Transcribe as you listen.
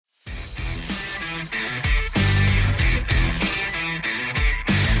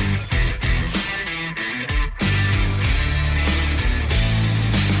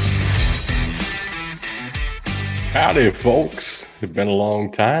Howdy, folks. It's been a long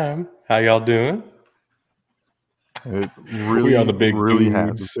time. How y'all doing? It really, We are the big really dudes.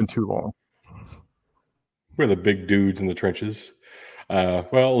 has. It's been too long. We're the big dudes in the trenches. Well,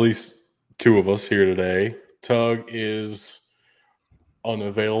 at least two of us here today. Tug is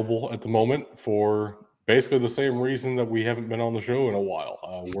unavailable at the moment for basically the same reason that we haven't been on the show in a while.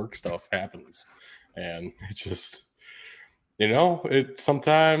 Work stuff happens. And it just,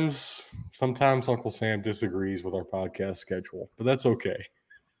 sometimes Uncle Sam disagrees with our podcast schedule, but that's okay.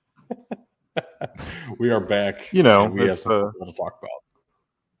 We are back. And we have some football to talk about.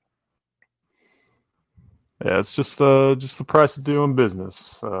 Yeah, it's just the price of doing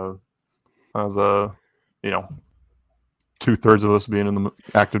business. As 2/3 of us being in the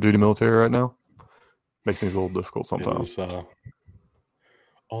active duty military right now makes things a little difficult sometimes. It is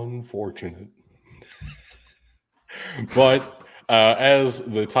unfortunate, but as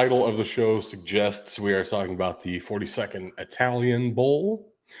the title of the show suggests, we are talking about the 42nd Italian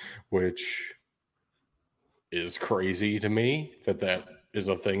Bowl, which is crazy to me that is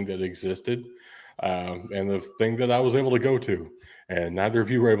a thing that existed. And the thing that I was able to go to, and neither of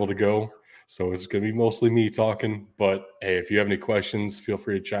you were able to go, so it's going to be mostly me talking. But hey, if you have any questions, feel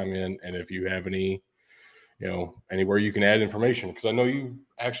free to chime in, and if you have any, anywhere you can add information, because I know you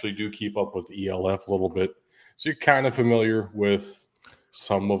actually do keep up with ELF a little bit, so you're kind of familiar with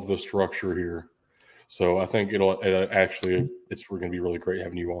some of the structure here. So I think we're going to be really great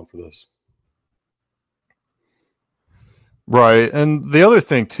having you on for this. Right, and the other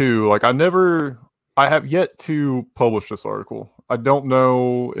thing too, I have yet to publish this article. I don't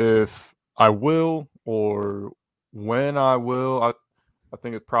know if I will or when I will. I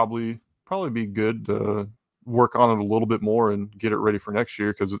think it'd probably be good to work on it a little bit more and get it ready for next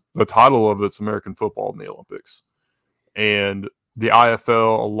year, because the title of it's American football in the Olympics. And the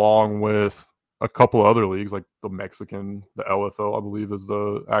IFL, along with a couple of other leagues like the Mexican, the LFL, I believe is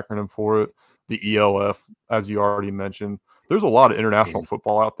the acronym for it, the ELF, as you already mentioned. There's a lot of international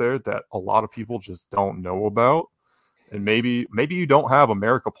football out there that a lot of people just don't know about. And maybe you don't have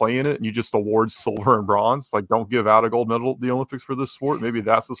America playing it and you just award silver and bronze. Like, don't give out a gold medal at the Olympics for this sport. Maybe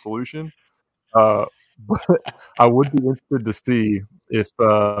that's the solution. But I would be interested to see if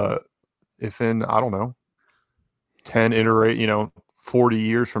in, I don't know, 40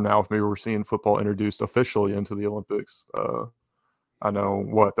 years from now, if maybe we're seeing football introduced officially into the Olympics. I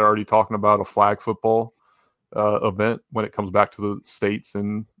know they're already talking about a flag football event when it comes back to the States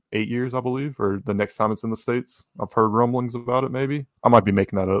in 8 years, I believe, or the next time it's in the States. I've heard rumblings about it. Maybe I might be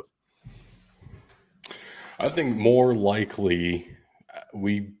making that up. I think more likely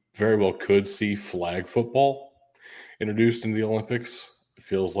we very well could see flag football introduced in the Olympics. It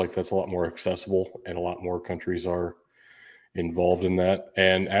feels like that's a lot more accessible, and a lot more countries are involved in that.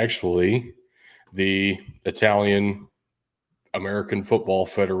 And actually, the Italian American Football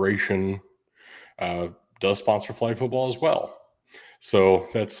Federation does sponsor flag football as well. So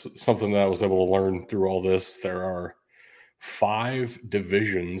that's something that I was able to learn through all this. There are 5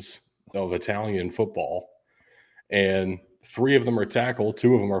 divisions of Italian football, and 3 of them are tackle,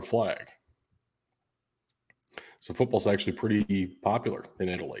 2 of them are flag. So football's actually pretty popular in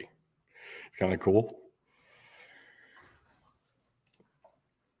Italy. It's kind of cool.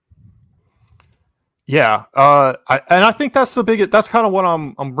 Yeah, I think that's that's kind of what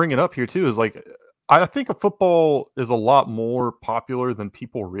I'm bringing up here too. Is like, I think football is a lot more popular than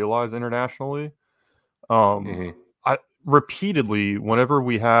people realize internationally. I repeatedly, whenever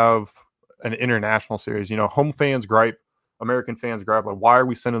we have an international series, home fans gripe, American fans gripe, like, why are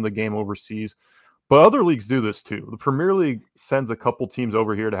we sending the game overseas? But other leagues do this too. The Premier League sends a couple teams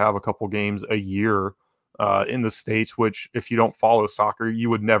over here to have a couple games a year in the States, which, if you don't follow soccer, you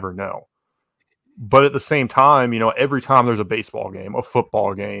would never know. But at the same time, every time there's a baseball game, a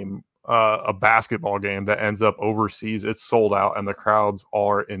football game, a basketball game that ends up overseas, it's sold out and the crowds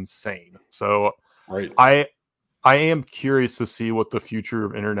are insane. So right. I am curious to see what the future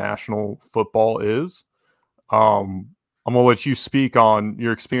of international football is. I'm going to let you speak on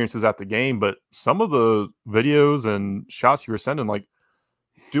your experiences at the game, but some of the videos and shots you were sending, like,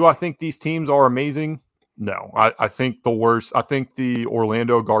 do I think these teams are amazing? No, I think the worst. I think the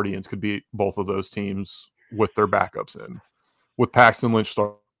Orlando Guardians could beat both of those teams with their backups in, with Paxton Lynch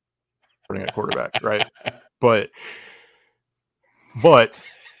starting at quarterback, right? But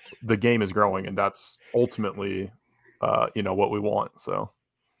the game is growing, and that's ultimately, what we want. So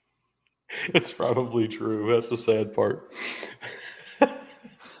it's probably true. That's the sad part.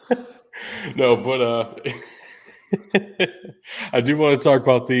 No, but I do want to talk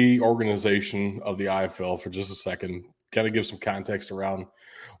about the organization of the IFL for just a second. Kind of give some context around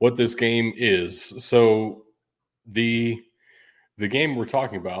what this game is. So the game we're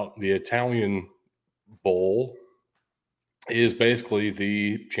talking about, the Italian Bowl, is basically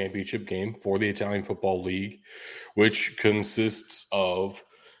the championship game for the Italian Football League, which consists of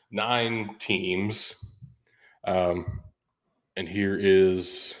 9 teams. And here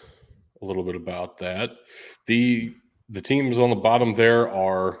is a little bit about that. The teams on the bottom there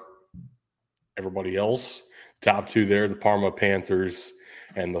are everybody else. Top 2 there, the Parma Panthers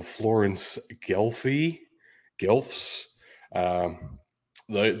and the Florence Guelphs. They're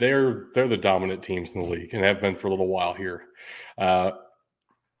the dominant teams in the league and have been for a little while here.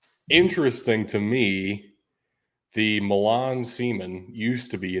 Interesting to me, the Milan Seamen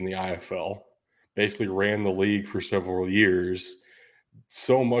used to be in the IFL, basically ran the league for several years,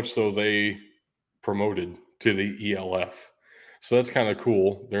 so much so they promoted to the ELF. So that's kind of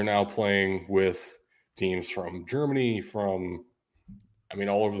cool. They're now playing with teams from Germany,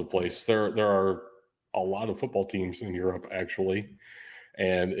 all over the place. There are a lot of football teams in Europe, actually,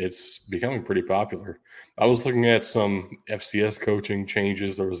 and it's becoming pretty popular. I was looking at some FCS coaching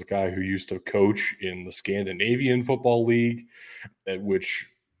changes. There was a guy who used to coach in the Scandinavian Football League, which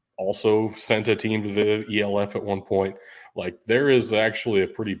also sent a team to the ELF at one point. Like, there is actually a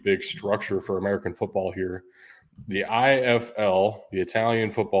pretty big structure for American football here. The IFL, the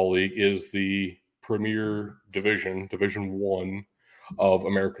Italian Football League, is the premier Division 1 of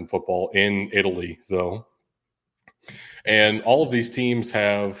American football in Italy, though. And all of these teams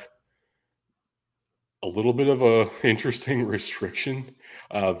have a little bit of a interesting restriction.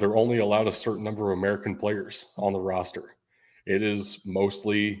 They're only allowed a certain number of American players on the roster. It is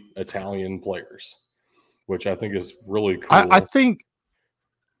mostly Italian players, which I think is really cool. I think,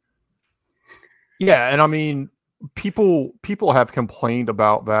 yeah, and I mean, people have complained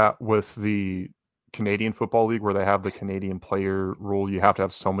about that with the Canadian Football League, where they have the Canadian player rule. You have to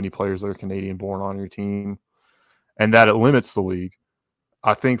have so many players that are Canadian born on your team, and that it limits the league.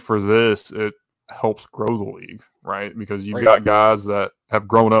 I think for this, it helps grow the league, right? Because you've got guys that have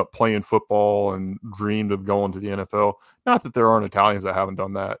grown up playing football and dreamed of going to the NFL. Not that there aren't Italians that haven't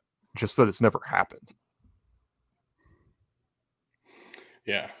done that, just that it's never happened.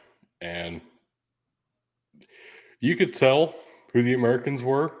 Yeah, and you could tell who the Americans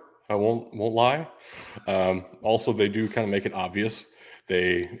were. I won't lie. Also, they do kind of make it obvious.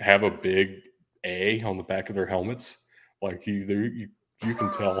 They have a big A on the back of their helmets. Like, you can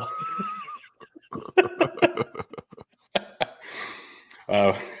tell.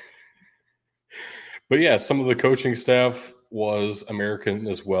 But yeah, some of the coaching staff was American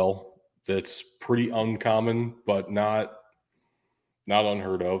as well. That's pretty uncommon, but not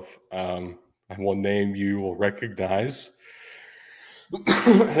unheard of. One name you will recognize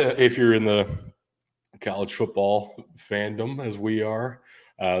if you're in the college football fandom, as we are.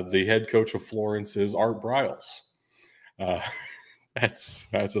 The head coach of Florence is Art Briles. That's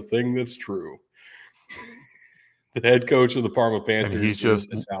a thing that's true. The head coach of the Parma Panthers, and he's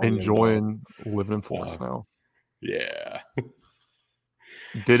just Italian, enjoying living in Florence now. Yeah.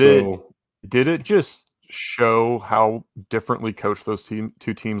 Did it just show how differently coached those two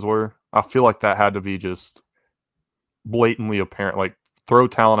teams were? I feel like that had to be just blatantly apparent. Like, throw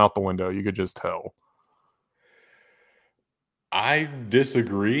talent out the window. You could just tell. I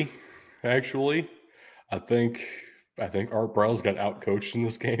disagree, actually. I think Art Briles got outcoached in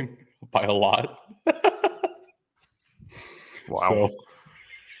this game by a lot. Wow. So,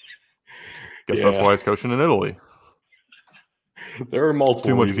 guess that's why he's coaching in Italy. There are multiple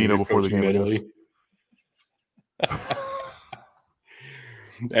too much reasons vino he's before the coaching game. in Italy.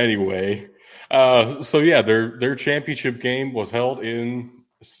 Anyway, so yeah, their championship game was held in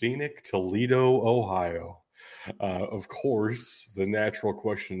Scenic, Toledo, Ohio. Of course, the natural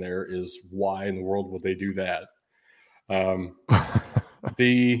question there is, why in the world would they do that?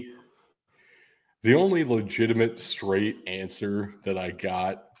 The only legitimate straight answer that I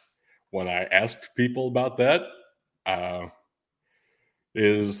got when I asked people about that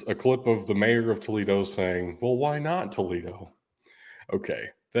is a clip of the mayor of Toledo saying, "Well, why not Toledo?" Okay,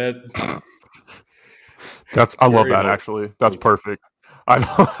 I love that, actually. That's perfect.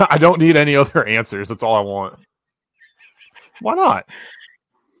 I don't need any other answers. That's all I want. Why not?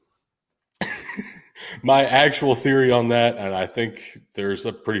 My actual theory on that, and I think there's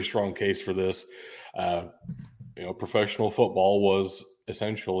a pretty strong case for this, professional football was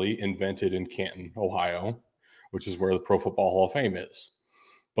essentially invented in Canton, Ohio, which is where the Pro Football Hall of Fame is.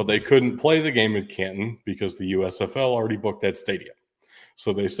 But they couldn't play the game in Canton because the USFL already booked that stadium.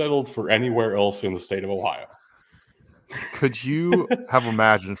 So they settled for anywhere else in the state of Ohio. Could you have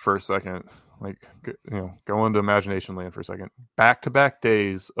imagined for a second, go into imagination land for a second, back-to-back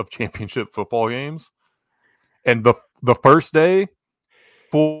days of championship football games, And the first day,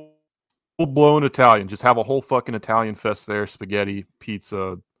 full blown Italian. Just have a whole fucking Italian fest there. Spaghetti,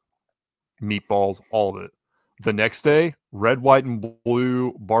 pizza, meatballs, all of it. The next day, red, white, and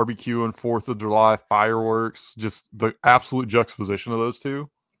blue, barbecue and 4th of July, fireworks. Just the absolute juxtaposition of those two.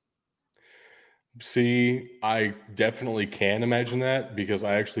 See, I definitely can imagine that because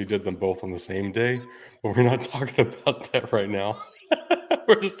I actually did them both on the same day, but we're not talking about that right now.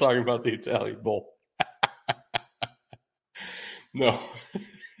 We're just talking about the Italian Bowl. No,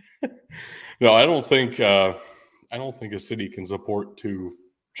 no, I don't think a city can support 2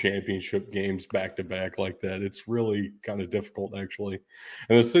 championship games back to back like that. It's really kind of difficult, actually.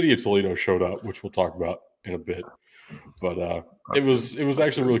 And the city of Toledo showed up, which we'll talk about in a bit. But it was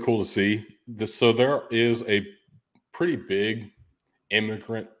actually really cool to see. So there is a pretty big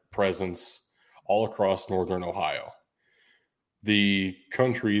immigrant presence all across northern Ohio. The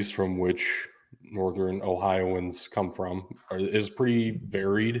countries from which northern Ohioans come from is pretty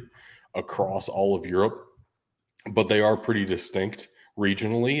varied across all of Europe, but they are pretty distinct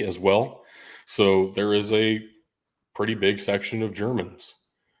regionally as well. So there is a pretty big section of Germans.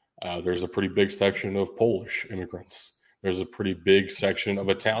 There's a pretty big section of Polish immigrants. There's a pretty big section of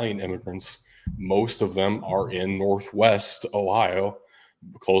Italian immigrants. Most of them are in Northwest Ohio,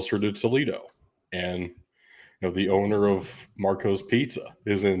 closer to Toledo. And the owner of Marco's Pizza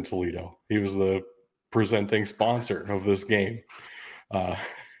is in Toledo. He was the presenting sponsor of this game. I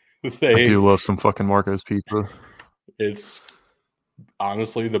do love some fucking Marco's Pizza. It's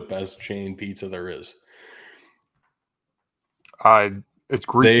honestly the best chain pizza there is. It's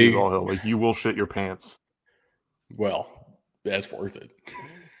greasy as all hell. Like, you will shit your pants. Well, that's worth it.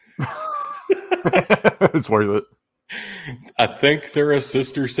 It's worth it. I think they're a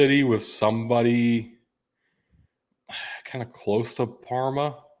sister city with somebody kind of close to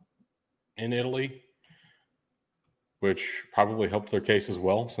Parma in Italy, which probably helped their case as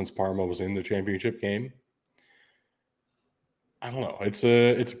well since Parma was in the championship game. I don't know. It's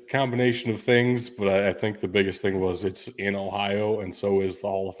a combination of things, but I think the biggest thing was it's in Ohio, and so is the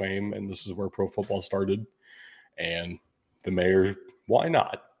Hall of Fame, and this is where pro football started. And the mayor, why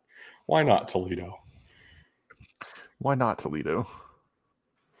not? Why not Toledo? Why not Toledo?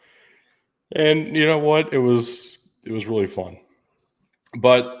 And you know what? It was really fun.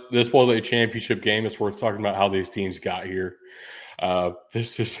 But this was a championship game. It's worth talking about how these teams got here.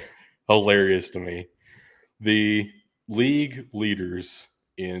 This is hilarious to me. The league leaders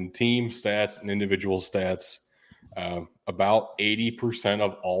in team stats and individual stats, about 80%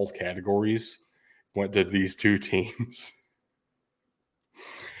 of all categories went to these 2 teams.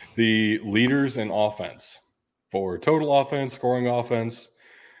 The leaders in offense for total offense, scoring offense,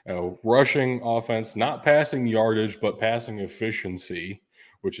 rushing offense, not passing yardage, but passing efficiency,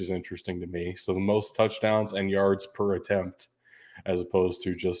 which is interesting to me. So the most touchdowns and yards per attempt, as opposed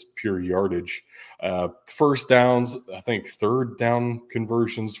to just pure yardage. First downs, I think 3rd down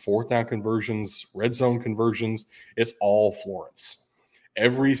conversions, 4th down conversions, red zone conversions, it's all Florence.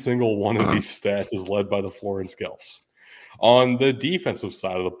 Every single one of these stats is led by the Florence Guelphs. On the defensive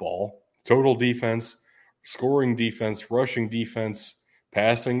side of the ball, total defense, scoring defense, rushing defense,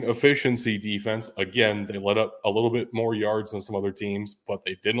 passing efficiency defense. Again, they let up a little bit more yards than some other teams, but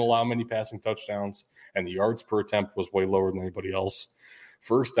they didn't allow many passing touchdowns, and the yards per attempt was way lower than anybody else.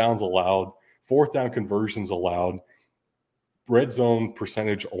 First downs allowed, 4th down conversions allowed, red zone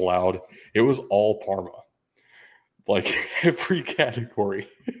percentage allowed. It was all Parma. Like, every category.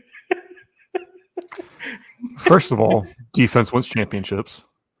 First of all, defense wins championships.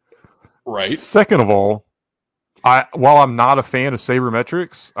 Right. Second of all, while I'm not a fan of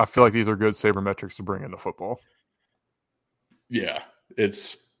sabermetrics, I feel like these are good sabermetrics to bring into football. Yeah,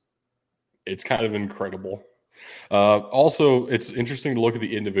 it's kind of incredible. Also, it's interesting to look at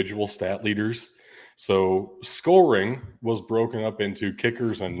the individual stat leaders. So scoring was broken up into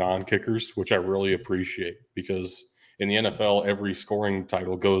kickers and non-kickers, which I really appreciate because in the NFL, every scoring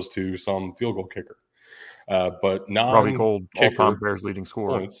title goes to some field goal kicker. But Robbie Gould, all-time Bears leading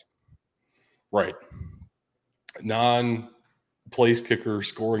scorer. Points, right. Non-place kicker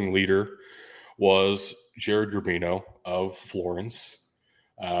scoring leader was Jared Garbino of Florence.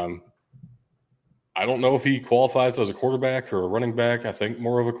 I don't know if he qualifies as a quarterback or a running back. I think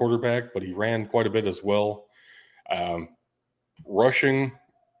more of a quarterback, but he ran quite a bit as well. Rushing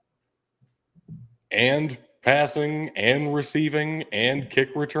and passing and receiving and kick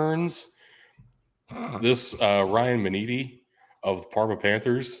returns. This Ryan Maniti of the Parma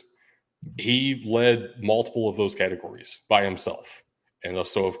Panthers, he led multiple of those categories by himself. And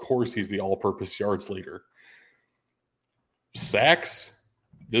so, of course, he's the all-purpose yards leader. Sacks,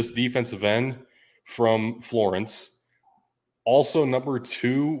 this defensive end, from Florence. Also, number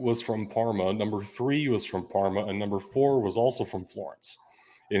 2 was from Parma. Number 3 was from Parma. And number 4 was also from Florence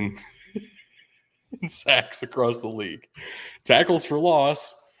in sacks across the league. Tackles for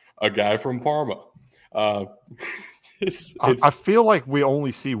loss, a guy from Parma. I feel like we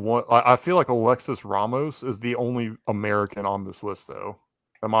only see one. I feel like Alexis Ramos is the only American on this list, though.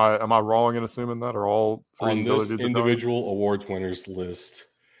 Am I wrong in assuming that, or all three on of these other this dudes individual awards winners list?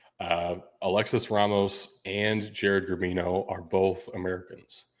 Alexis Ramos and Jared Garbino are both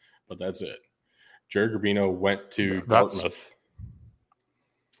Americans, but that's it. Jared Garbino went to Dartmouth,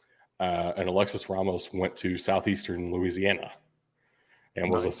 and Alexis Ramos went to Southeastern Louisiana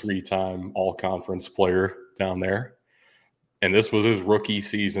and was a 3-time all-conference player down there. And this was his rookie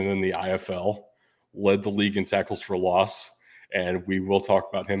season in the IFL, led the league in tackles for loss, and we will talk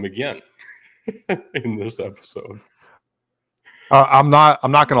about him again in this episode. I'm not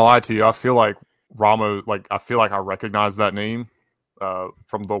gonna lie to you. I feel like Ramos, I feel like I recognize that name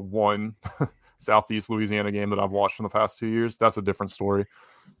from the one Southeast Louisiana game that I've watched in the past 2 years. That's a different story,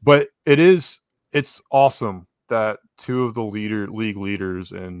 but it's awesome that 2 of the league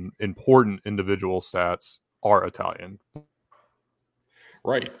leaders in important individual stats are Italian.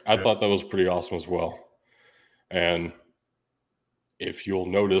 Right. I thought that was pretty awesome as well. And if you'll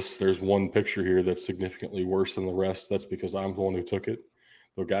notice, there's one picture here that's significantly worse than the rest. That's because I'm the one who took it.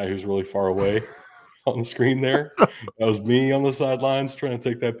 The guy who's really far away on the screen there. That was me on the sidelines trying to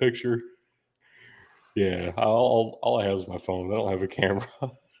take that picture. Yeah, all I have is my phone. I don't have a camera.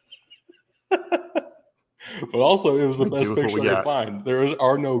 But also, it was the best picture I could find. There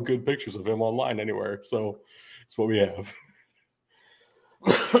are no good pictures of him online anywhere. So it's what we have.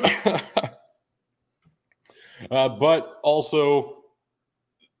 But also,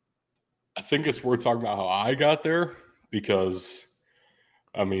 I think it's worth talking about how I got there because,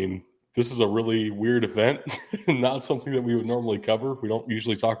 I mean, this is a really weird event, not something that we would normally cover. We don't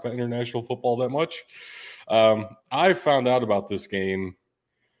usually talk about international football that much. I found out about this game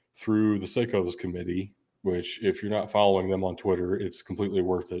through the Secos Committee, which, if you're not following them on Twitter, it's completely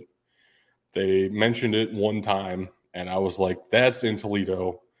worth it. They mentioned it one time, and I was like, that's in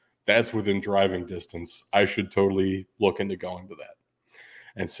Toledo. That's within driving distance. I should totally look into going to that.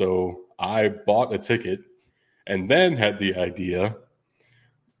 And so I bought a ticket and then had the idea,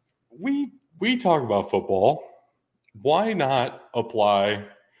 we talk about football. Why not apply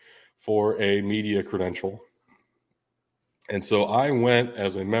for a media credential? And so I went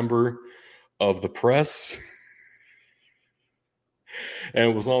as a member of the press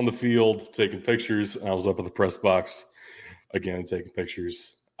and was on the field taking pictures. I was up at the press box again taking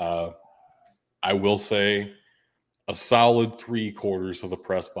pictures. I will say a solid 3/4 of the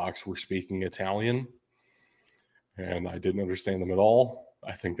press box were speaking Italian, and I didn't understand them at all.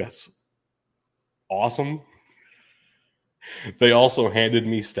 I think that's awesome. They also handed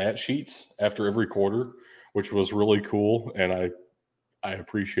me stat sheets after every quarter, which was really cool, and I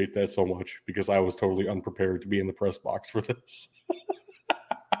appreciate that so much because I was totally unprepared to be in the press box for this.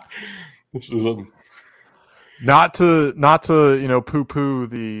 This is not to poo-poo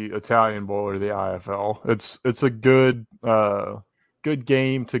the Italian Bowl or the IFL. It's a good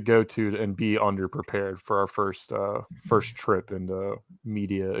game to go to and be underprepared for our first trip into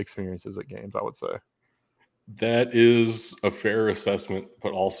media experiences at games, I would say. That is a fair assessment,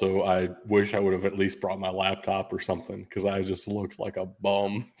 but also I wish I would have at least brought my laptop or something because I just looked like a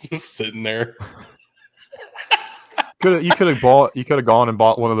bum just sitting there. You could have gone and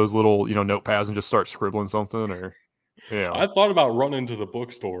bought one of those little notepads and just start scribbling something, or I thought about running to the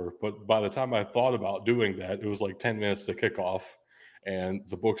bookstore, but by the time I thought about doing that, it was like 10 minutes to kick off, and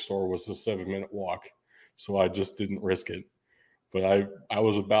the bookstore was a 7-minute walk, so I just didn't risk it. But I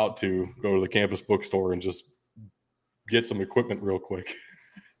was about to go to the campus bookstore and just get some equipment real quick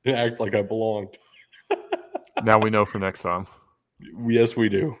and act like I belonged. Now we know for next time. Yes, we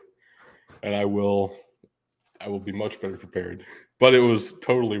do. And I will be much better prepared. But it was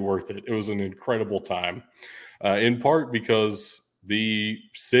totally worth it. It was an incredible time, in part because the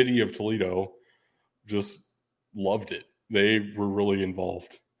city of Toledo just loved it. They were really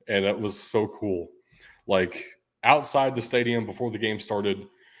involved, and it was so cool. Like, outside the stadium before the game started,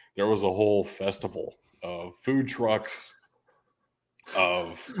 there was a whole festival of food trucks.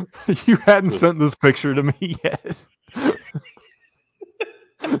 You hadn't sent this picture to me yet.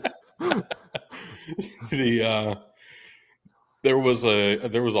 There was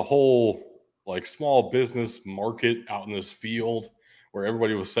a whole like small business market out in this field where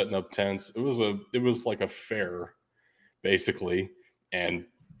everybody was setting up tents. It was like a fair basically, and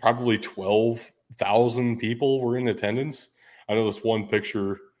probably 12,000 people were in attendance. I know this one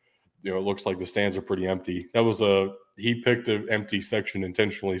picture it looks like the stands are pretty empty. He picked an empty section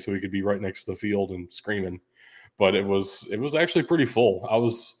intentionally so he could be right next to the field and screaming. But it was actually pretty full.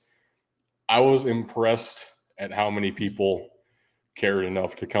 I was impressed at how many people cared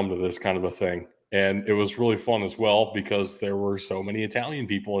enough to come to this kind of a thing. And it was really fun as well because there were so many Italian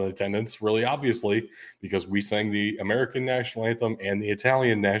people in attendance, really obviously, because we sang the American national anthem and the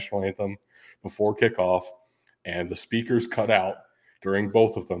Italian national anthem before kickoff, and the speakers cut out during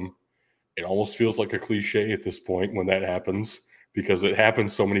both of them. It almost feels like a cliche at this point when that happens, because it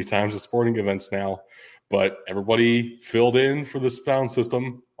happens so many times at sporting events now. But everybody filled in for the sound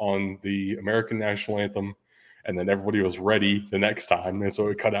system on the American national anthem, and then everybody was ready the next time. And so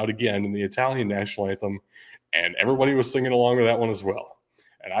it cut out again in the Italian national anthem, and everybody was singing along with that one as well.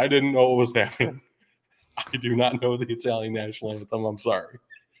 And I didn't know what was happening. I do not know the Italian national anthem. I'm sorry.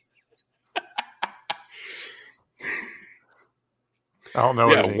 I don't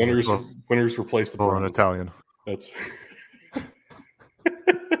know. Yeah, winners replace the in Italian. That's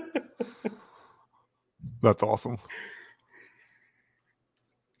that's awesome.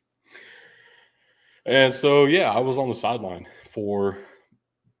 And so, yeah, I was on the sideline for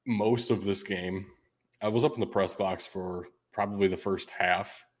most of this game. I was up in the press box for probably the first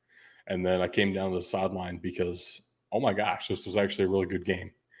half, and then I came down to the sideline because, oh my gosh, this was actually a really good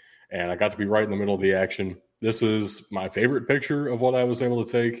game. And I got to be right in the middle of the action. This is my favorite picture of what I was able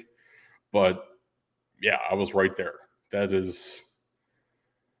to take. But, yeah, I was right there. That's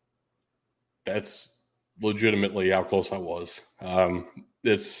legitimately how close I was.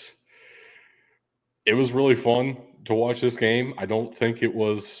 It was really fun to watch this game. I don't think it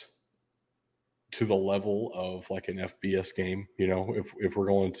was to the level of like an FBS game. You know, if we're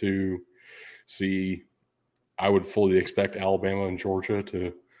going to see, I would fully expect Alabama and Georgia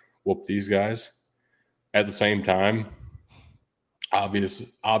to whoop these guys. At the same time,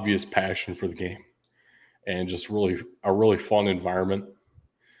 obvious passion for the game and just a really fun environment.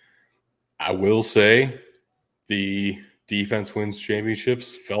 I will say the defense wins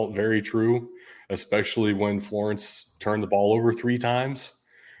championships felt very true, especially when Florence turned the ball over 3 times,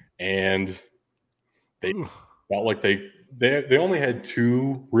 and they felt like they only had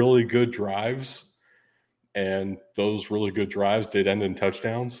 2 really good drives, and those really good drives did end in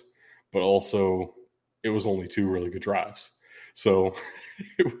touchdowns, but also it was only 2 really good drives. So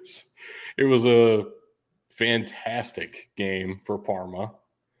it was a fantastic game for Parma.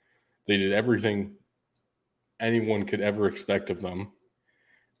 They did everything anyone could ever expect of them.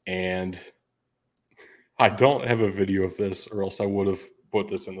 And I don't have a video of this, or else I would have put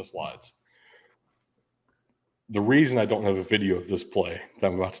this in the slides. The reason I don't have a video of this play that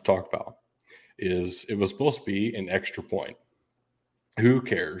I'm about to talk about is it was supposed to be an extra point. Who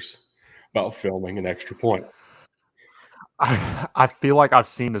cares about filming an extra point? I feel like I've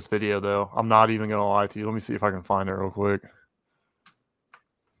seen this video, though. I'm not even going to lie to you. Let me see if I can find it real quick.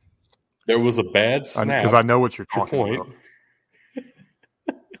 There was a bad snap. Because I know what you're talking about.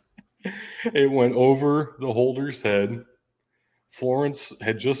 It went over the holder's head. Florence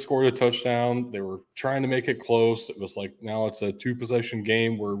had just scored a touchdown. They were trying to make it close. It was like, now it's a 2-possession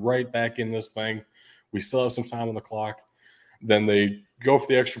game. We're right back in this thing. We still have some time on the clock. Then they go for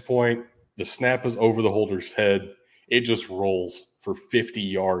the extra point. The snap is over the holder's head. It just rolls for 50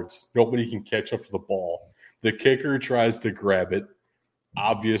 yards. Nobody can catch up to the ball. The kicker tries to grab it.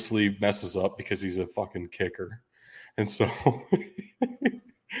 Obviously messes up because he's a fucking kicker. And so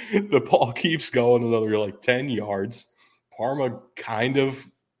the ball keeps going another like 10 yards. Parma kind of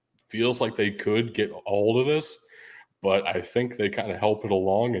feels like they could get a hold of this, but I think they kind of help it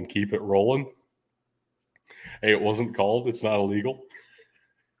along and keep it rolling. Hey, it wasn't called. It's not illegal.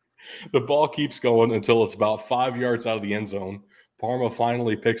 The ball keeps going until it's about 5 yards out of the end zone. Parma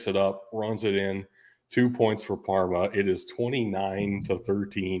finally picks it up, runs it in. 2 points for Parma. It is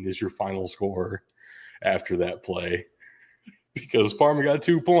 29-13 is your final score after that play, because Parma got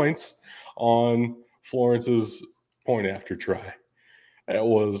 2 points on Florence's point after try. That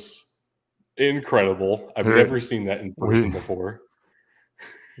was incredible. I've never seen that in person before.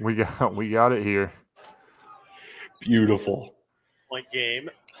 We got it here. Beautiful. Point game.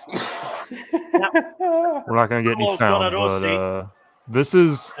 We're not going to get any sound, but this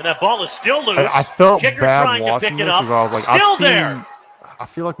is... And that ball is still loose. I felt Kicker bad watching this because I was like, still there. I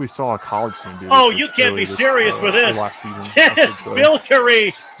feel like we saw a college team do this. Oh, you can't be serious with this. Dennis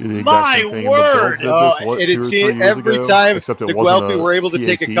Bilkery. My word. Every time the Guelphy were able to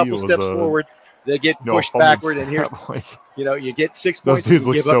take a couple steps forward, they get pushed backward. And here's, you get 6 points. Those dudes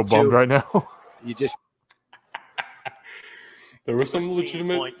look so bummed right now. You just... There were some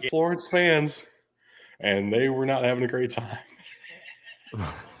legitimate Florence fans, and they were not having a great time.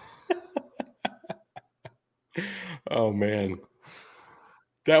 Oh, man.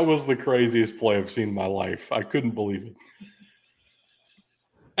 That was the craziest play I've seen in my life. I couldn't believe it.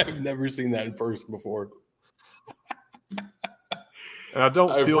 I've never seen that in person before. And I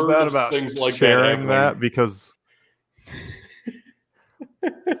don't feel bad about things like sharing that because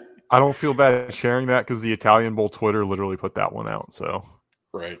I don't feel bad sharing that because the Italian Bowl Twitter literally put that one out. So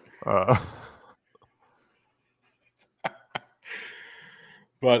right.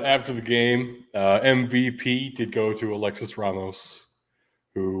 But after the game, MVP did go to Alexis Ramos,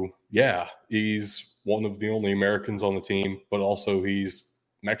 who, he's one of the only Americans on the team, but also he's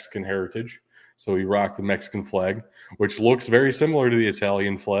Mexican heritage. So he rocked the Mexican flag, which looks very similar to the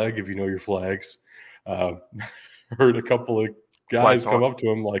Italian flag, if you know your flags. Heard a couple of guys come up to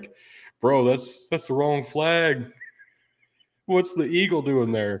him like, bro, that's the wrong flag. What's the eagle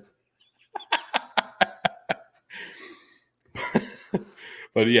doing there?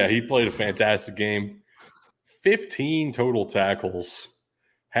 But yeah, he played a fantastic game. 15 total tackles,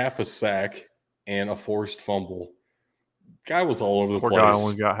 half a sack, and a forced fumble. Guy was all over the place. Poor guy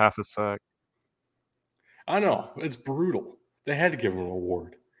only got half a sack. I know. It's brutal. They had to give him an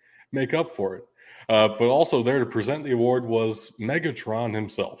award. Make up for it. But also there to present the award was Megatron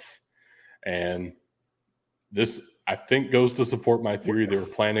himself. And this, I think, goes to support my theory. They were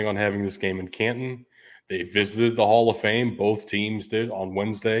planning on having this game in Canton. They visited the Hall of Fame. Both teams did on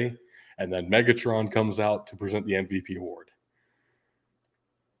Wednesday. And then Megatron comes out to present the MVP award.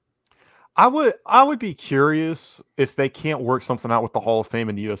 I would be curious if they can't work something out with the Hall of Fame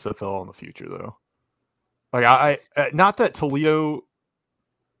and the USFL in the future, though. Like I not that Toledo's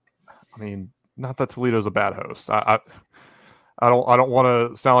a bad host. I don't want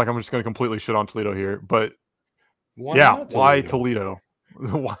to sound like I'm just going to completely shit on Toledo here, but why Toledo?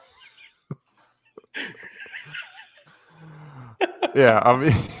 Why? Yeah, I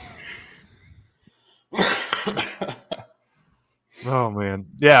mean, oh man,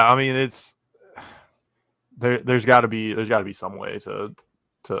 yeah, I mean it's there's got to be some way to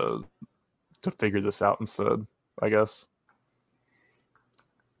figure this out instead, I guess.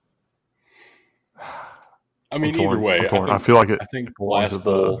 I mean, either way, I feel like I think the Glass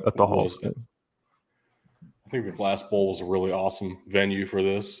Bowl at the Hall. I think the Glass Bowl was a really awesome venue for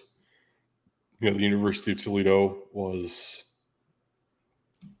this. You know, the University of Toledo was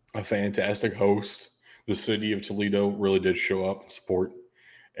a fantastic host. The city of Toledo really did show up and support,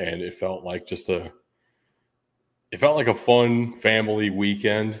 and it felt like a fun family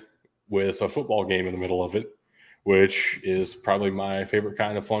weekend with a football game in the middle of it, which is probably my favorite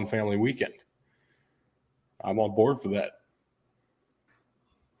kind of fun family weekend. I'm on board for that.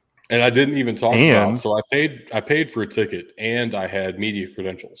 And I didn't even talk about, so I paid for a ticket and I had media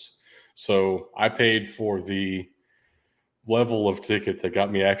credentials. So I paid for the level of ticket that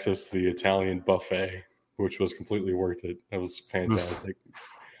got me access to the Italian buffet, which was completely worth it. It was fantastic.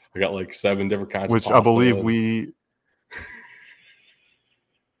 I got like 7 different kinds of pasta. Which I believe we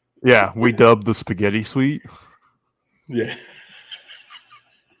dubbed the spaghetti suite. Yeah.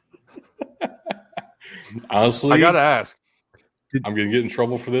 Honestly, I gotta ask. I'm gonna get in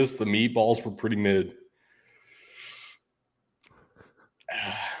trouble for this. The meatballs were pretty mid.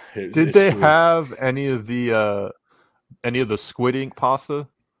 Did they have any of the squid ink pasta?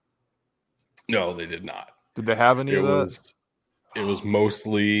 No, they did not. Did they have any of that? It was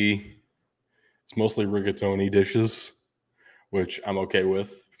mostly rigatoni dishes, which I'm okay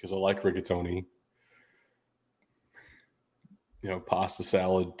with because I like rigatoni. You know, pasta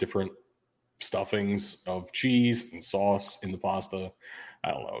salad, different stuffings of cheese and sauce in the pasta. I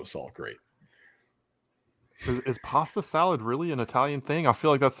don't know. It's all great. Is pasta salad really an Italian thing? I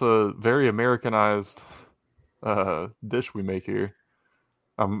feel like that's a very Americanized dish we make here.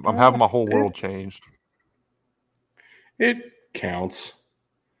 I'm having my whole world changed. It counts.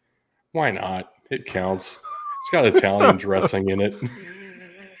 Why not? It counts. It's got Italian dressing in it.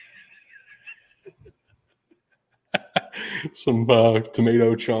 Some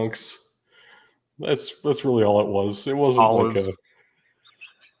tomato chunks. That's really all it was. It wasn't olives.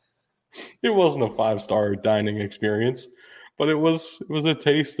 It wasn't a 5-star dining experience, but it was a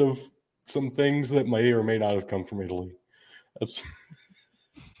taste of some things that may or may not have come from Italy. That's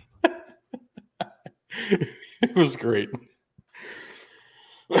it was great.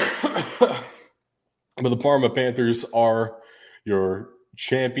 But the Parma Panthers are your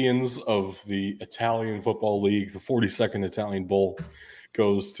champions of the Italian Football League. The 42nd Italian Bowl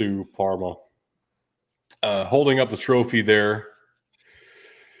goes to Parma. Holding up the trophy there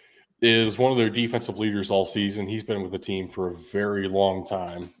is one of their defensive leaders all season. He's been with the team for a very long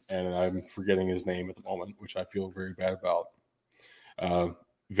time, and I'm forgetting his name at the moment, which I feel very bad about.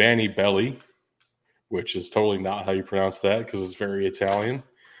 Vanni Belli, which is totally not how you pronounce that because it's very Italian,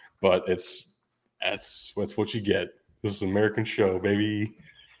 but that's what you get. This is an American show, baby.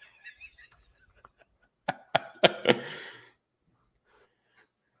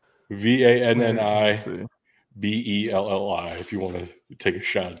 VANNIBELLI, if you want to take a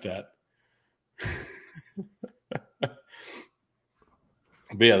shot at that.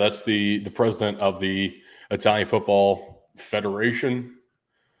 But yeah, that's the president of the Italian Football Federation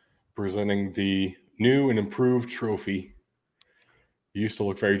presenting the new and improved trophy. It used to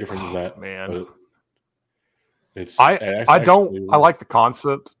look very different than that, man. I like the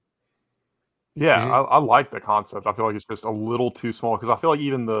concept. Yeah, I like the concept. I feel like it's just a little too small because I feel like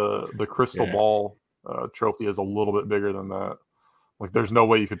even the crystal ball trophy is a little bit bigger than that. Like, there's no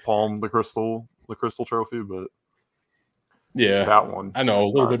way you could palm the crystal trophy, but yeah, that one. I know a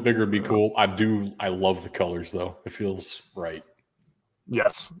little bit bigger would be cool. I love the colors though. It feels right.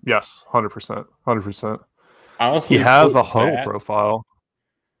 Yes, 100%. Honestly, he has a huddle profile.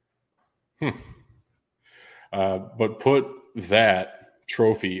 But put that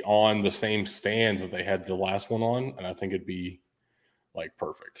trophy on the same stand that they had the last one on, and I think it'd be like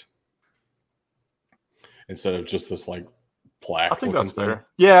perfect instead of just this like plaque. I think that's fair.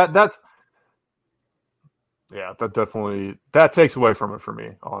 Yeah, that definitely takes away from it for me,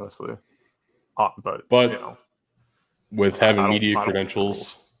 honestly. But you know, with having media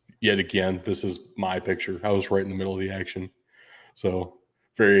credentials, yet again, this is my picture. I was right in the middle of the action, so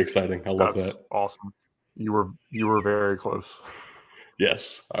very exciting. I love that. Awesome. You were very close.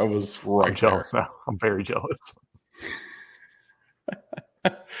 Yes, I was right. I'm jealous now. I'm very jealous.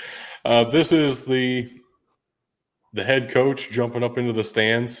 This is the head coach jumping up into the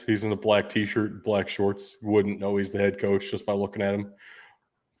stands. He's in a black t-shirt, black shorts. Wouldn't know he's the head coach just by looking at him.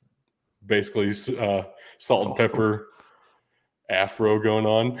 Basically, salt and pepper afro going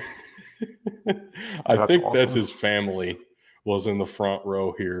on. I think that's his family was in the front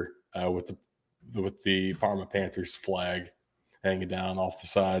row here with the Parma Panthers flag hanging down off the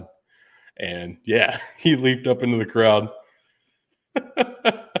side. And yeah, he leaped up into the crowd.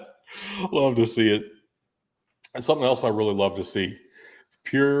 Love to see it. And something else I really love to see,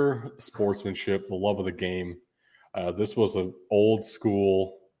 pure sportsmanship, the love of the game. This was an old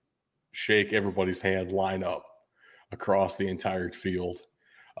school shake everybody's hand line up across the entire field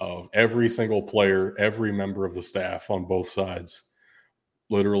of every single player, every member of the staff on both sides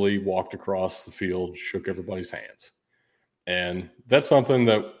literally walked across the field, shook everybody's hands. And that's something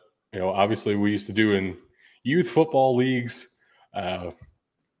that, obviously we used to do in youth football leagues.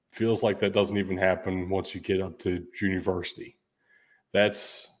 Feels like that doesn't even happen once you get up to junior varsity.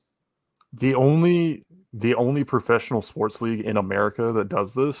 That's the only professional sports league in America that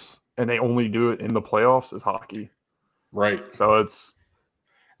does this, and they only do it in the playoffs, is hockey. Right. So it's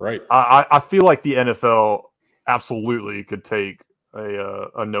right. I feel like the NFL absolutely could take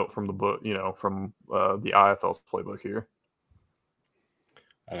a note from the book, from the IFL's playbook here.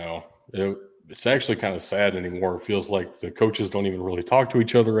 I know. It's actually kind of sad anymore. It feels like the coaches don't even really talk to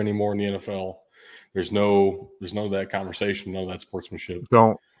each other anymore in the NFL. There's none of that conversation, none of that sportsmanship.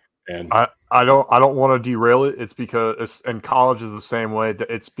 I don't want to derail it. It's because and college is the same way.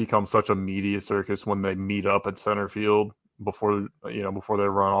 It's become such a media circus when they meet up at center field before they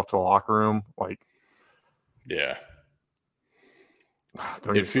run off to a locker room. Like, yeah,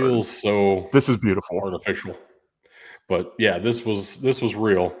 it feels so. This is beautiful, artificial. But yeah, this was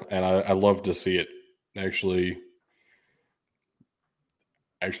real, and I love to see it. Actually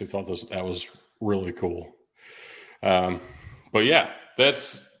thought that was really cool. But yeah,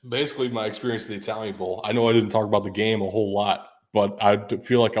 that's basically my experience at the Italian Bowl. I know I didn't talk about the game a whole lot, but I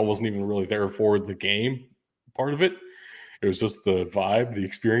feel like I wasn't even really there for the game part of it. It was just the vibe, the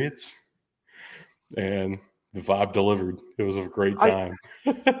experience, and the vibe delivered. It was a great time.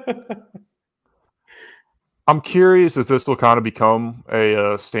 I'm curious if this will kind of become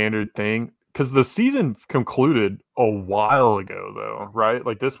a standard thing, because the season concluded a while ago, though, right?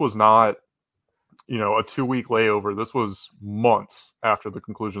 Like, this was not, a 2-week layover. This was months after the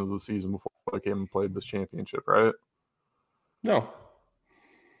conclusion of the season before they came and played this championship, right? No,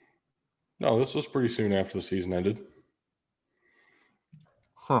 this was pretty soon after the season ended.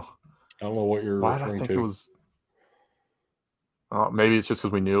 Huh. I don't know what you're referring to. It was... maybe it's just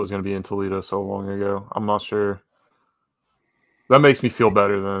because we knew it was going to be in Toledo so long ago. I'm not sure. That makes me feel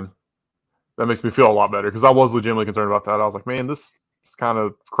better then. That makes me feel a lot better, because I was legitimately concerned about that. I was like, man, this is kind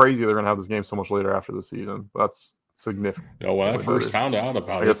of crazy. They're going to have this game so much later after the season. That's significant. When I first found out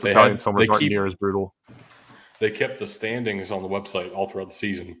about it, I guess Italian summers aren't near as brutal. They kept the standings on the website all throughout the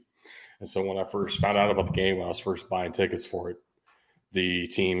season. And so when I first found out about the game, when I was first buying tickets for it, the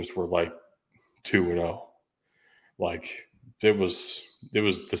teams were like 2-0. Like it was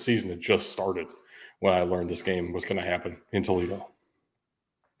the season had just started when I learned this game was going to happen in Toledo.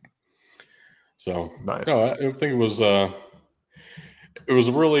 So nice. No, I think it was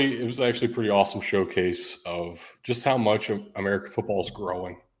actually a pretty awesome showcase of just how much American football is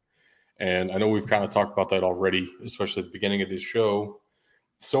growing. And I know we've kind of talked about that already, especially at the beginning of this show.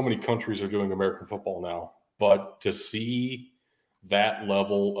 So many countries are doing American football now, but to see that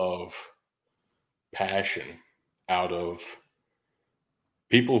level of passion out of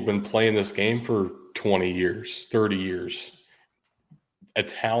people who've been playing this game for 20 years, 30 years,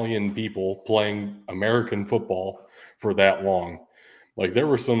 Italian people playing American football for that long. Like there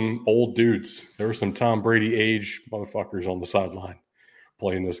were some old dudes, there were some Tom Brady age motherfuckers on the sideline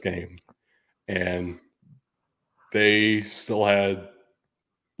playing this game. And they still had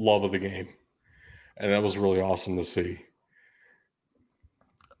love of the game. And that was really awesome to see.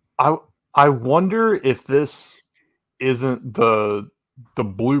 I wonder if this isn't the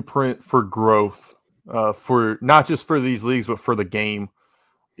blueprint for growth for not just for these leagues, but for the game.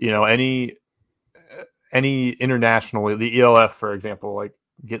 You know, any international, the ELF, for example, like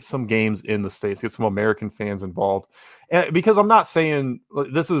get some games in the States, get some American fans involved. And because I'm not saying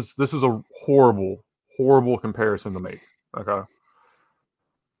this is a horrible comparison to make. Okay.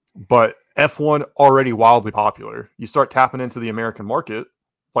 But F1 already wildly popular. You start tapping into the American market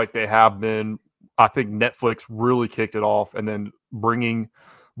like they have been. I think Netflix really kicked it off, and then bringing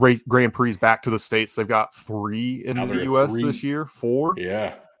Grand Prix back to the States. They've got 3 in the U.S. this year. 4?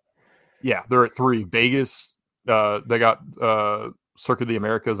 Yeah, they're at 3. Vegas. They got Circuit of the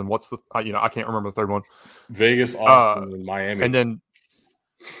Americas, and what's the I can't remember the third one. Vegas, Austin, and Miami, and then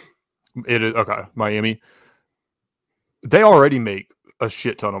it is Miami. They already make a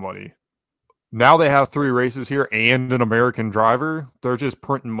shit ton of money. Now they have 3 races here and an American driver. They're just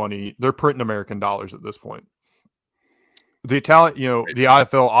printing money. They're printing American dollars at this point. The Italian, the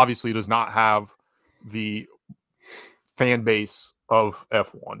IFL obviously does not have the fan base of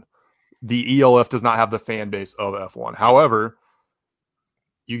F1. The ELF does not have the fan base of F1. However,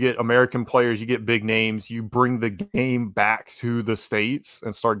 you get American players, you get big names, you bring the game back to the States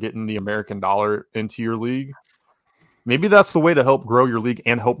and start getting the American dollar into your league. Maybe that's the way to help grow your league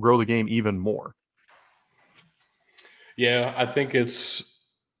and help grow the game even more. Yeah, I think that's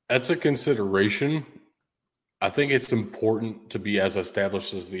a consideration. I think it's important to be as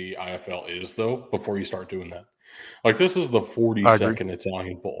established as the IFL is, though, before you start doing that. Like, this is the 42nd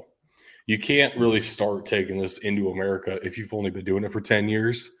Italian Bowl. You can't really start taking this into America if you've only been doing it for 10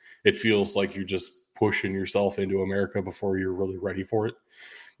 years. It feels like you're just pushing yourself into America before you're really ready for it.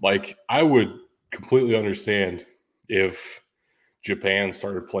 Like, I would completely understand if Japan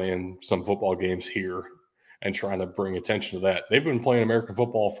started playing some football games here and trying to bring attention to that. They've been playing American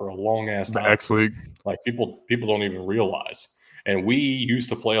football for a long ass time. The X League. Like people don't even realize. And we used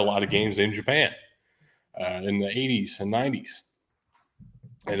to play a lot of games in Japan in the 80s and 90s.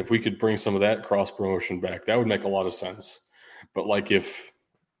 And if we could bring some of that cross promotion back, that would make a lot of sense. But like if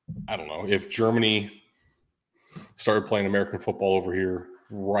Germany started playing American football over here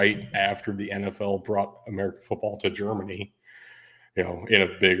right after the NFL brought American football to Germany, in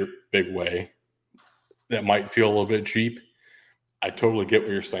a big way, that might feel a little bit cheap. I totally get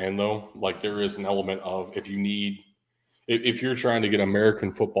what you're saying, though. Like, there is an element of if you're trying to get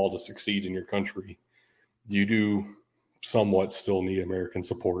American football to succeed in your country, you do somewhat still need American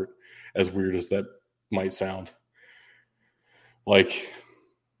support, as weird as that might sound. Like,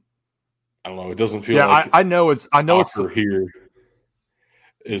 I don't know. It doesn't feel like I know it's here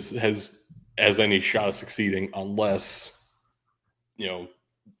has any shot of succeeding unless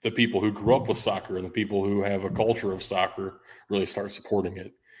the people who grew up with soccer and the people who have a culture of soccer really start supporting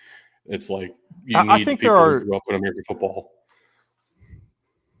it. It's like you need people who grew up in American football.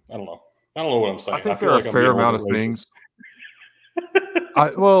 I don't know what I'm saying. I think there are a fair amount of things.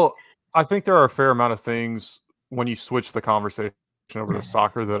 I think there are a fair amount of things when you switch the conversation over to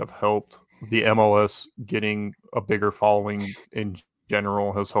soccer that have helped the MLS getting a bigger following in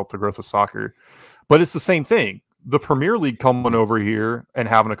general, has helped the growth of soccer. But it's the same thing. The Premier League coming over here and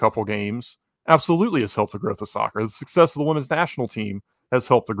having a couple games absolutely has helped the growth of soccer. The success of the women's national team has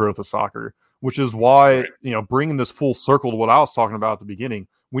helped the growth of soccer, which is why, bringing this full circle to what I was talking about at the beginning,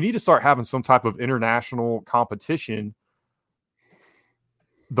 we need to start having some type of international competition.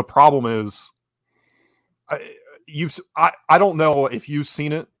 The problem is, I don't know if you've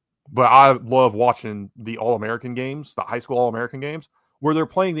seen it, but I love watching the All-American games, the high school All-American games, where they're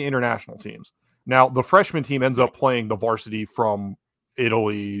playing the international teams. Now, the freshman team ends up playing the varsity from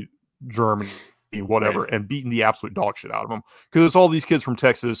Italy, Germany, whatever, and beating the absolute dog shit out of them. Because it's all these kids from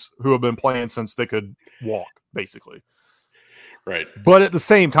Texas who have been playing since they could walk, basically. Right. But at the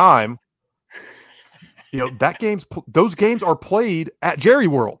same time, those games are played at Jerry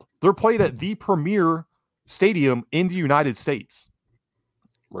World. They're played at the premier stadium in the United States.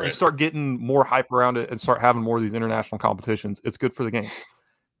 Right. You start getting more hype around it and start having more of these international competitions. It's good for the game.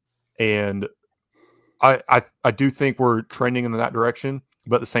 And I do think we're trending in that direction.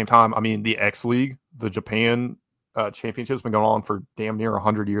 But at the same time, I mean, the X League, the Japan championship has been going on for damn near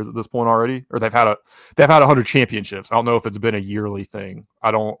 100 years at this point already. Or they've had 100 championships. I don't know if it's been a yearly thing.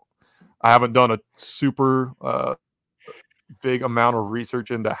 I haven't done a super big amount of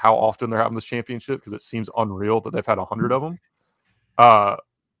research into how often they're having this championship because it seems unreal that they've had 100 of them.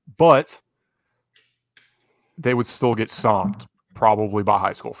 But they would still get stomped probably by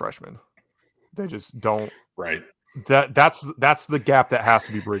high school freshmen. They just don't. Right. That's the gap that has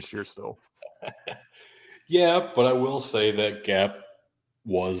to be bridged here still. Yeah, but I will say that gap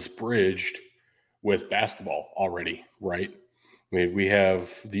was bridged with basketball already, right? I mean,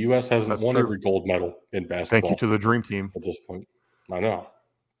 the U.S. hasn't won every gold medal in basketball. Thank you to the dream team at this point. I know.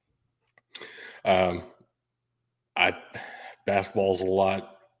 Basketball is a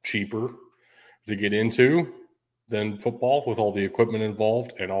lot cheaper to get into than football with all the equipment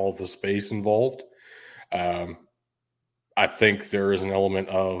involved and all of the space involved. I think there is an element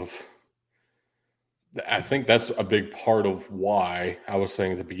of – I think that's a big part of why I was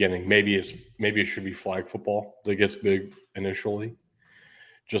saying at the beginning, maybe it should be flag football that gets big initially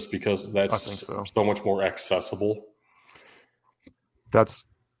just because that's so much more accessible.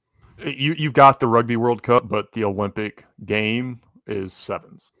 You've got the Rugby World Cup, but the Olympic game is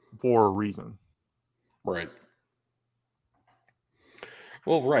sevens for a reason. Right.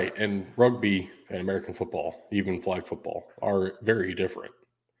 Well, right. And rugby and American football, even flag football, are very different.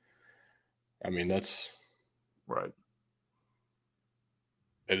 I mean, that's right.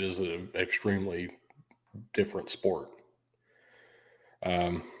 It is an extremely different sport.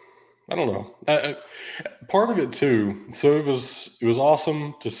 I don't know. Part of it too. So it was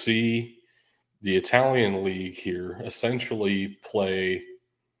awesome to see the Italian league here essentially play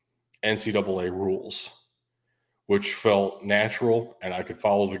NCAA rules, which felt natural, and I could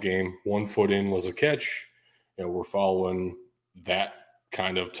follow the game. 1 foot in was a catch. We're following that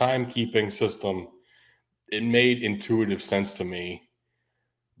kind of timekeeping system. It made intuitive sense to me.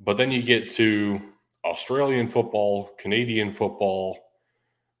 But then you get to Australian football, Canadian football.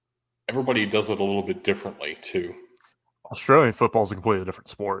 Everybody does it a little bit differently too. Australian football is a completely different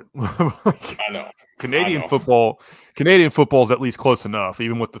sport. I know. Canadian football is at least close enough,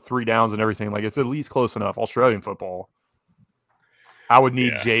 even with the 3 downs and everything. Like, it's at least close enough. Australian football, I would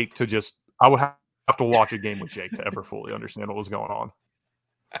need Jake to I would have to watch a game with Jake to ever fully understand what was going on.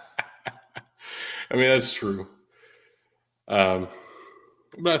 I mean, that's true. But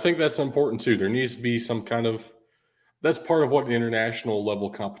I think that's important too. There needs to be some kind of – that's part of what the international level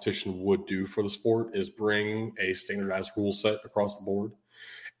competition would do for the sport, is bring a standardized rule set across the board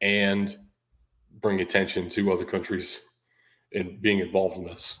and bring attention to other countries in being involved in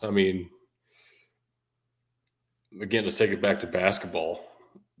this. I mean, again, to take it back to basketball,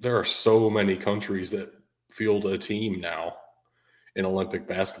 there are so many countries that field a team now in Olympic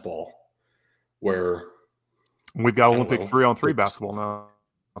basketball where we've got Olympic 3-on-3 basketball now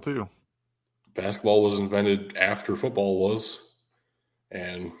too. Basketball was invented after football was,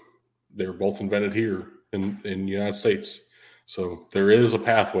 and they were both invented here in the United States. So there is a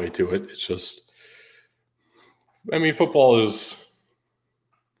pathway to it. It's just, I mean, football's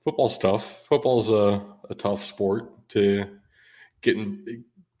tough. Football's a tough sport to get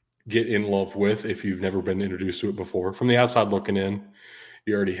in love with if you've never been introduced to it before. From the outside looking in,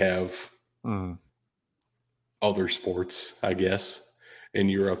 you already have other sports, I guess. In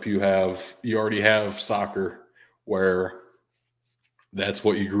Europe, you already have soccer, where that's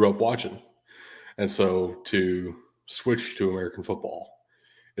what you grew up watching. And so to switch to American football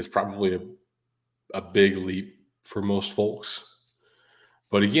is probably a big leap for most folks.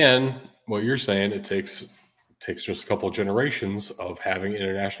 But again, what you're saying, it takes just a couple of generations of having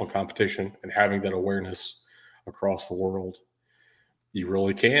international competition and having that awareness across the world. You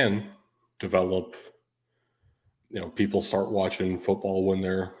really can develop, people start watching football when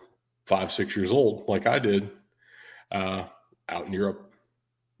they're 5-6 years old, like I did out in Europe,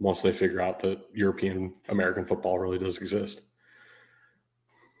 once they figure out that European American football really does exist.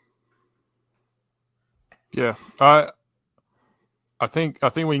 Yeah, I think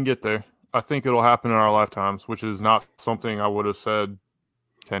we can get there. I think it'll happen in our lifetimes, which is not something I would have said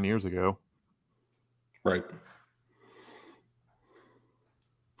 10 years ago. Right.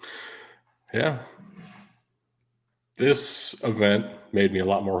 Yeah. This event made me a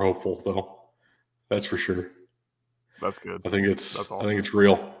lot more hopeful, though. That's for sure. That's good. I think it's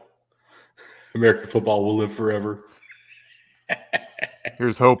real. American football will live forever.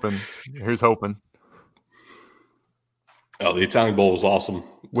 Here's hoping. Oh, the Italian Bowl was awesome.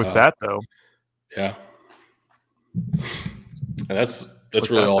 With that, though. Yeah. And that's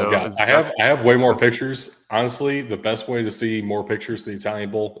really all I got. I have way more pictures. Honestly, the best way to see more pictures of the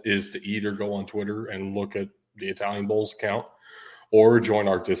Italian Bowl is to either go on Twitter and look at the Italian Bowl's account or join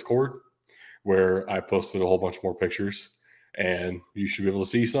our Discord, where I posted a whole bunch more pictures. And you should be able to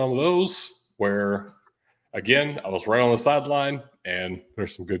see some of those where, again, I was right on the sideline and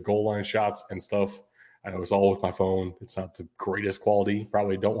there's some good goal line shots and stuff. I know it's all with my phone. It's not the greatest quality.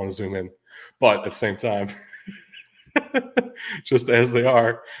 Probably don't want to zoom in. But at the same time, just as they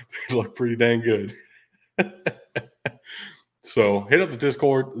are, they look pretty dang good. So hit up the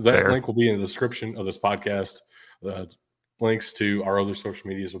Discord. That link will be in the description of this podcast. Links to our other social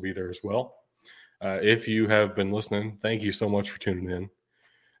medias will be there as well. If you have been listening, thank you so much for tuning in.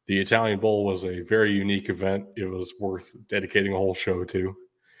 The Italian Bowl was a very unique event. It was worth dedicating a whole show to.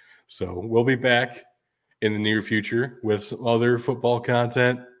 So we'll be back in the near future with some other football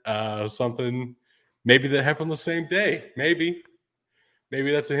content, something maybe that happened the same day. Maybe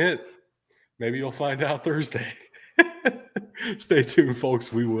that's a hint. Maybe you'll find out Thursday. Stay tuned,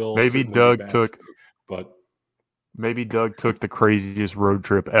 folks. We will. Maybe Doug took the craziest road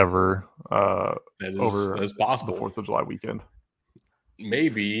trip ever. That is possible. The 4th of July weekend.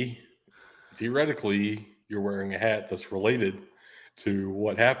 Maybe, theoretically, you're wearing a hat that's related to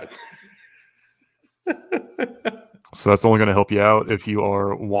what happened. So that's only going to help you out if you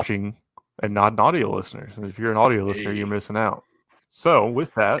are watching and not an audio listener. So if you're an audio listener, you're missing out. So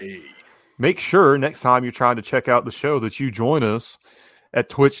with that, make sure next time you're trying to check out the show that you join us at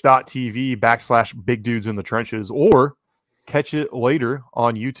twitch.tv/BigDudesInTheTrenches or catch it later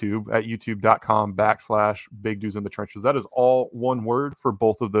on YouTube at youtube.com/BigDudesInTheTrenches. That is all one word for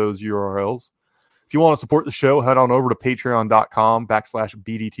both of those URLs. If you want to support the show, head on over to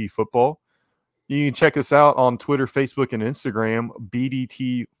patreon.com/BDTFootball. You can check us out on Twitter, Facebook, and Instagram,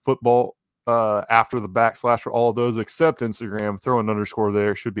 BDT Football, after the / for all of those except Instagram. Throw an underscore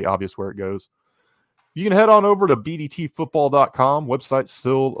there. Should be obvious where it goes. You can head on over to bdtfootball.com. Website's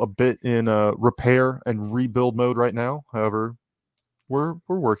still a bit in repair and rebuild mode right now. However, we're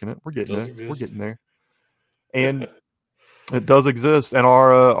working it. We're getting there. We're getting there. And it does exist. And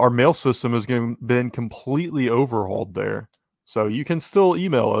our mail system has been completely overhauled there. So you can still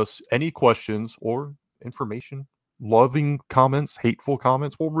email us any questions or information, loving comments, hateful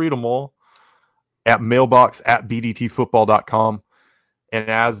comments. We'll read them all at mailbox@bdtfootball.com. And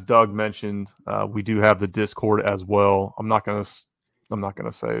as Doug mentioned, we do have the Discord as well. I'm not gonna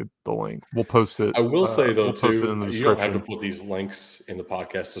say the link. We'll post it. I will say though, too, you don't have to description. put these links in the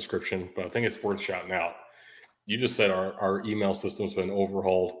podcast description, but I think it's worth shouting out. You just said our email system's been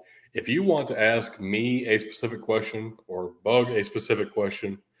overhauled. If you want to ask me a specific question or Bug a specific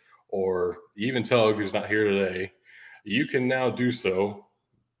question, or even Tug, who's not here today, you can now do so.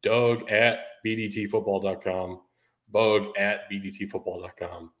 Doug at bdtfootball.com. Bug at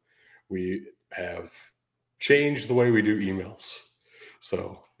bdtfootball.com. We have changed the way we do emails.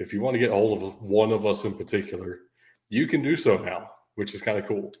 So if you want to get a hold of one of us in particular, you can do so now, which is kind of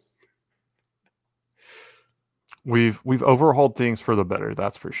cool. We've overhauled things for the better,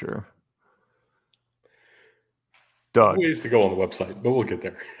 that's for sure. Doug. Ways to go on the website, but we'll get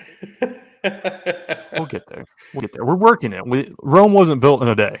there. We'll get there. We're working it. Rome wasn't built in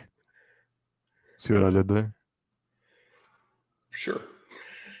a day. See what I did there? Sure.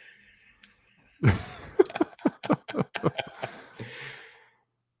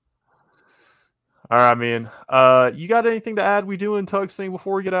 All right, man. You got anything to add? We doing Tug's thing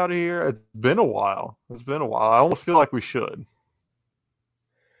before we get out of here? It's been a while. I almost feel like we should.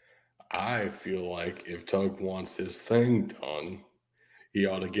 I feel like if Tug wants his thing done, he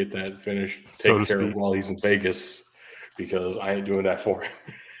ought to get that finished, take care of while he's in Vegas, because I ain't doing that for him.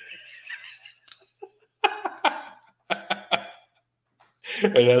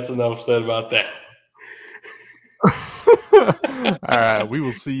 And that's enough said about that. All right, we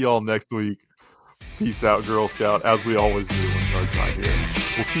will see y'all next week. Peace out, Girl Scout, as we always do when Tug's not here.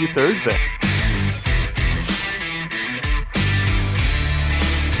 We'll see you Thursday.